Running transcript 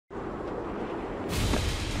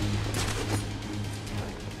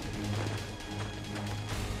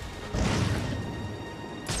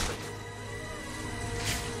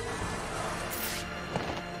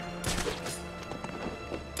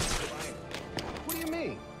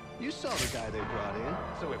you saw the guy they brought in.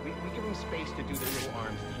 So wait, we give them space to do their little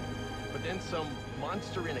arms deal. But then some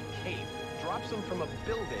monster in a cape drops him from a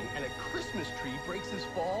building, and a Christmas tree breaks his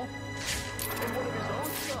fall, and one of his own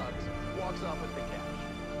thugs walks off with the cash.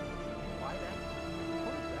 Why that?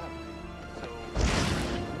 What is that? So,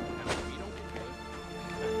 we don't get paid?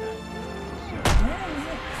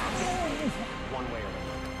 One way or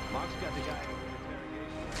another. Mark's got the guy over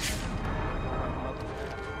interrogation. Multiple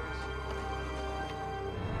reports.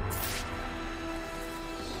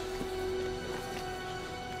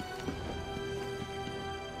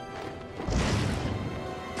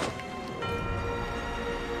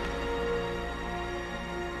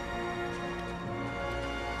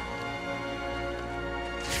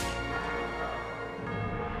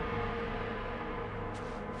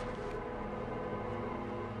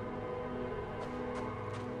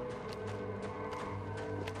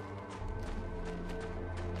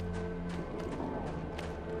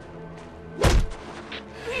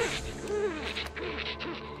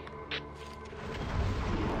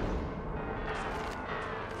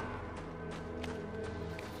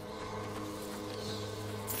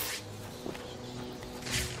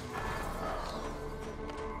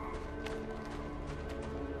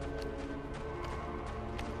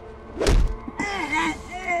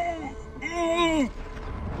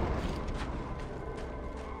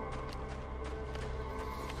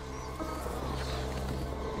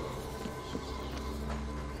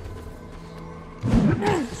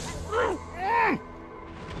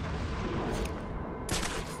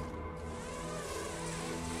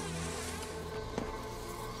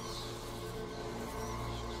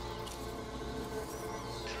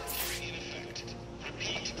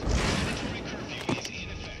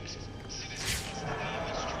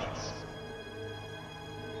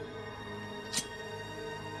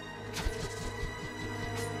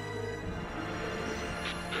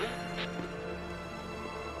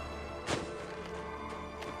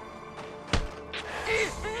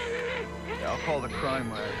 I'll call the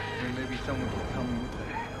crime lab, and maybe someone can tell me what the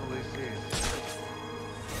hell this is.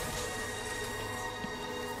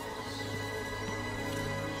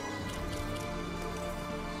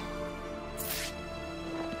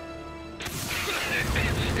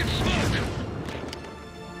 It's smoke!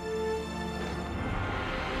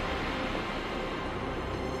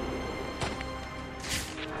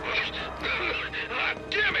 Ah,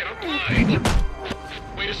 damn it, I'm blind!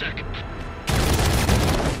 Wait a sec.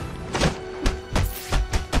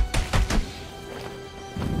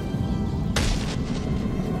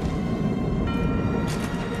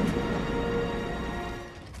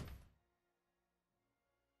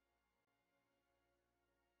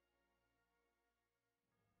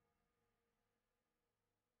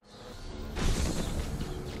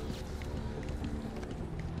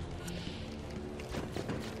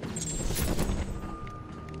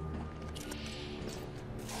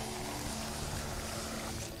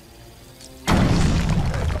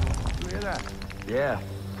 Yeah,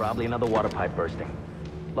 probably another water pipe bursting.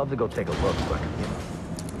 Love to go take a look, but, you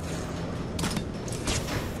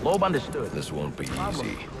know. Loeb understood. This won't be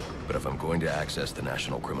easy, but if I'm going to access the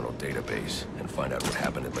National Criminal Database and find out what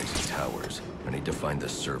happened at Lacey Towers, I need to find the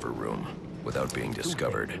server room without being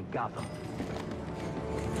discovered. Got them.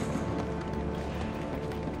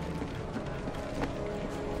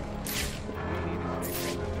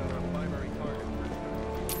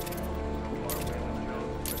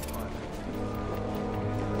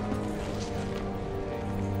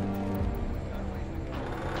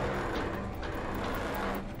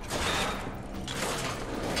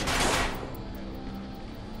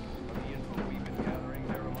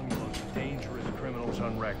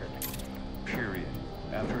 On record. Period.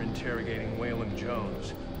 After interrogating Waylon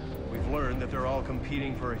Jones, we've learned that they're all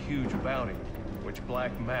competing for a huge bounty, which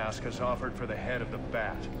Black Mask has offered for the head of the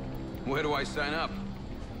Bat. Where do I sign up?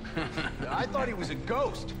 I thought he was a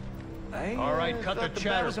ghost. All right, cut the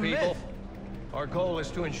chatter, people. Our goal is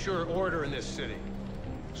to ensure order in this city.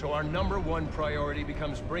 So our #1 priority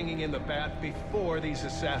becomes bringing in the Bat before these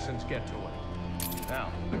assassins get to it.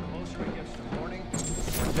 Now, the closer it gets to morning,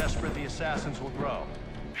 the more desperate the assassins will grow.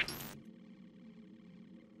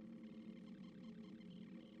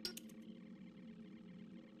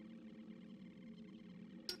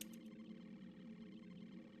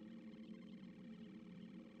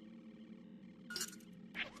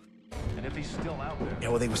 And if he's still out there... Yeah,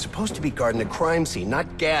 well, they were supposed to be guarding the crime scene,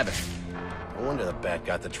 not Gavin. No wonder the Bat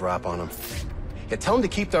got the drop on him. Yeah, tell them to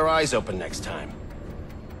keep their eyes open next time.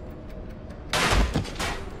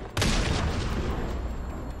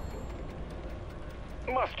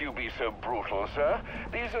 Must you be so brutal, sir?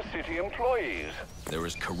 These are city employees. They're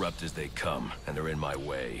as corrupt as they come, and they're in my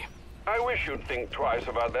way. I wish you'd think twice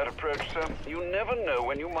about that approach, sir. You never know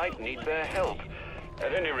when you might need their help.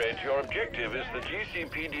 At any rate, your objective is the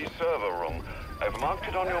GCPD server room. I've marked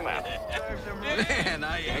it on your map. Man,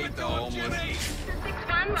 I hate the homeless.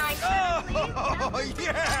 Oh,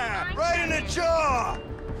 yeah! Right in the jaw!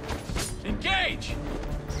 Engage!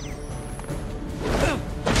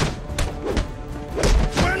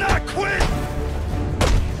 We're not quit!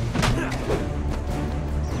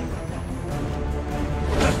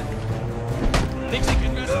 Thinks he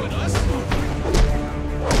can mess with us?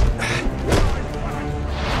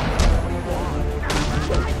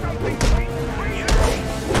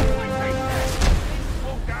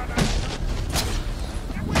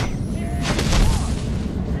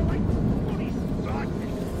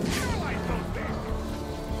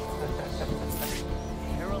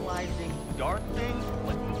 Paralyzing dart thing?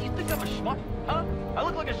 What, you think I'm a schmuck? Huh? I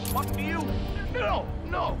look like a schmuck to you? No,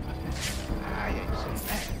 no. I ain't saying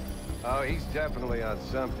that. Oh, he's definitely on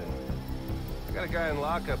something. I got a guy in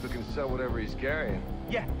lockup who can sell whatever he's carrying.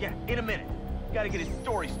 Yeah, in a minute. Gotta get his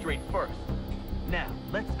story straight first. Now,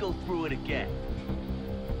 let's go through it again.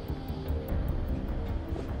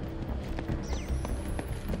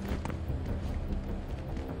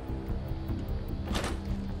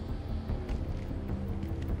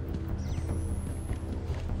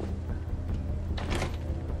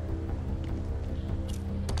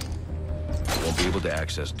 Won't be able to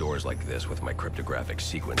access doors like this with my cryptographic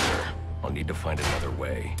sequencer. I'll need to find another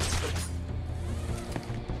way.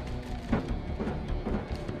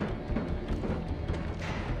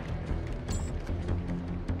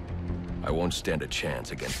 I won't stand a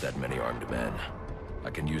chance against that many armed men.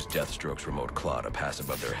 I can use Deathstroke's remote claw to pass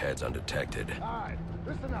above their heads undetected. Alright,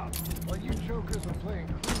 listen up. While you jokers were playing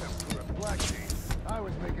cleanup for a Black Day, I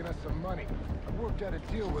was making us some money. I worked out a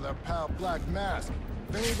deal with our pal Black Mask.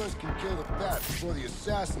 If any of us can kill the bat before the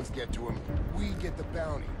assassins get to him, we get the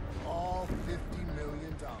bounty. All $50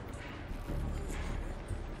 million.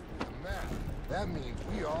 The math, that means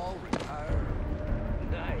we all retire.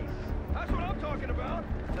 Nice. That's what I'm talking about.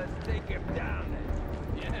 Let's take him down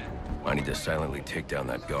then. Yeah. I need to silently take down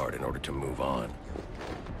that guard in order to move on.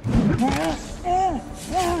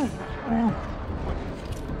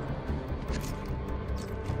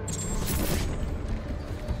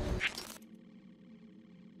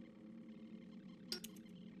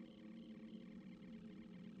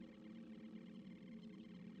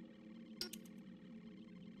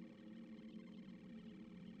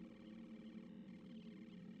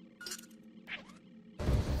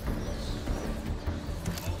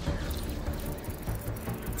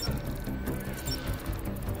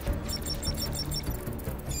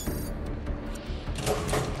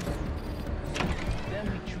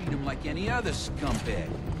 Like any other scumbag.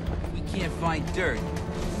 We can't find dirt.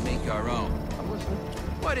 We make our own.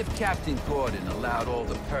 What if Captain Gordon allowed all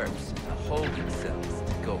the perps to hold themselves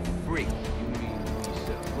to go free? You mean we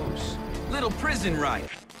set loose? Little prison riot.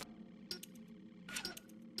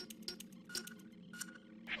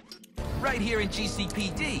 Right here in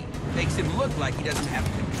GCPD. Makes him look like he doesn't have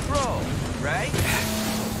control, right?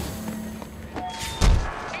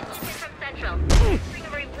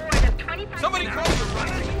 Somebody call the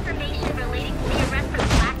runners! Information relating to the arrest of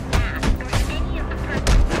Black Mask or any of the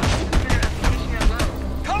persons under of Commissioner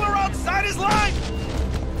Lowe. Color outside his line!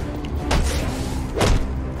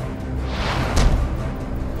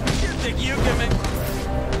 You think you can make...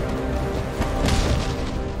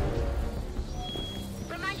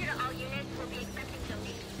 Reminder to all units, we'll be accepting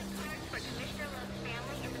donations and cards for Commissioner Lowe's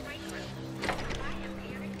family in the break room.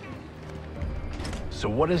 So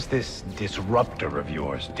what does this disruptor of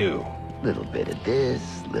yours do? Little bit of this,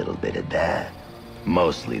 little bit of that.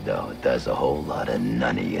 Mostly, though, it does a whole lot of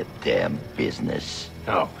none of your damn business.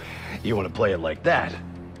 Oh, you want to play it like that?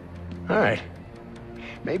 All right.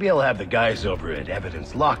 Maybe I'll have the guys over at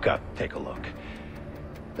Evidence Lockup take a look.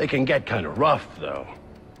 They can get kind of rough, though.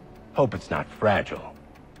 Hope it's not fragile.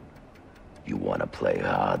 You want to play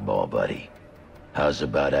hardball, buddy? How's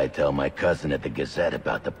about I tell my cousin at the Gazette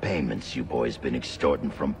about the payments you boys been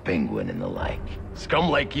extorting from Penguin and the like? Scum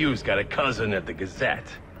like you's got a cousin at the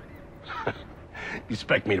Gazette. You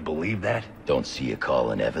expect me to believe that? Don't see you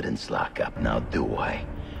calling Evidence Lockup now, do I?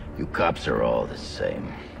 You cops are all the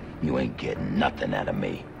same. You ain't getting nothing out of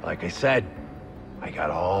me. Like I said, I got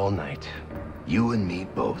all night. You and me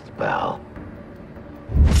both, pal.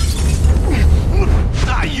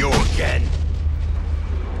 Not you again!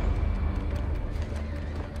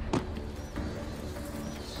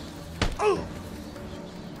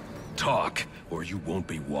 Talk, or you won't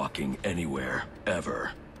be walking anywhere,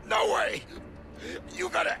 ever. No way! You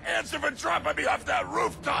gotta answer for dropping me off that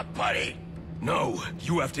rooftop, buddy! No,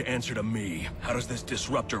 you have to answer to me. How does this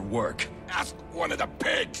disruptor work? Ask one of the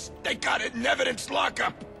pigs. They got it in evidence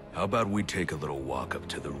lockup. How about we take a little walk up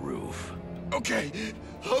to the roof? Okay,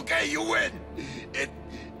 you win.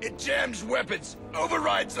 It jams weapons,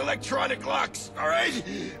 overrides electronic locks, all right?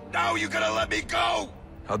 Now you gotta let me go.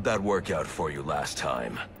 How'd that work out for you last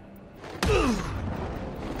time?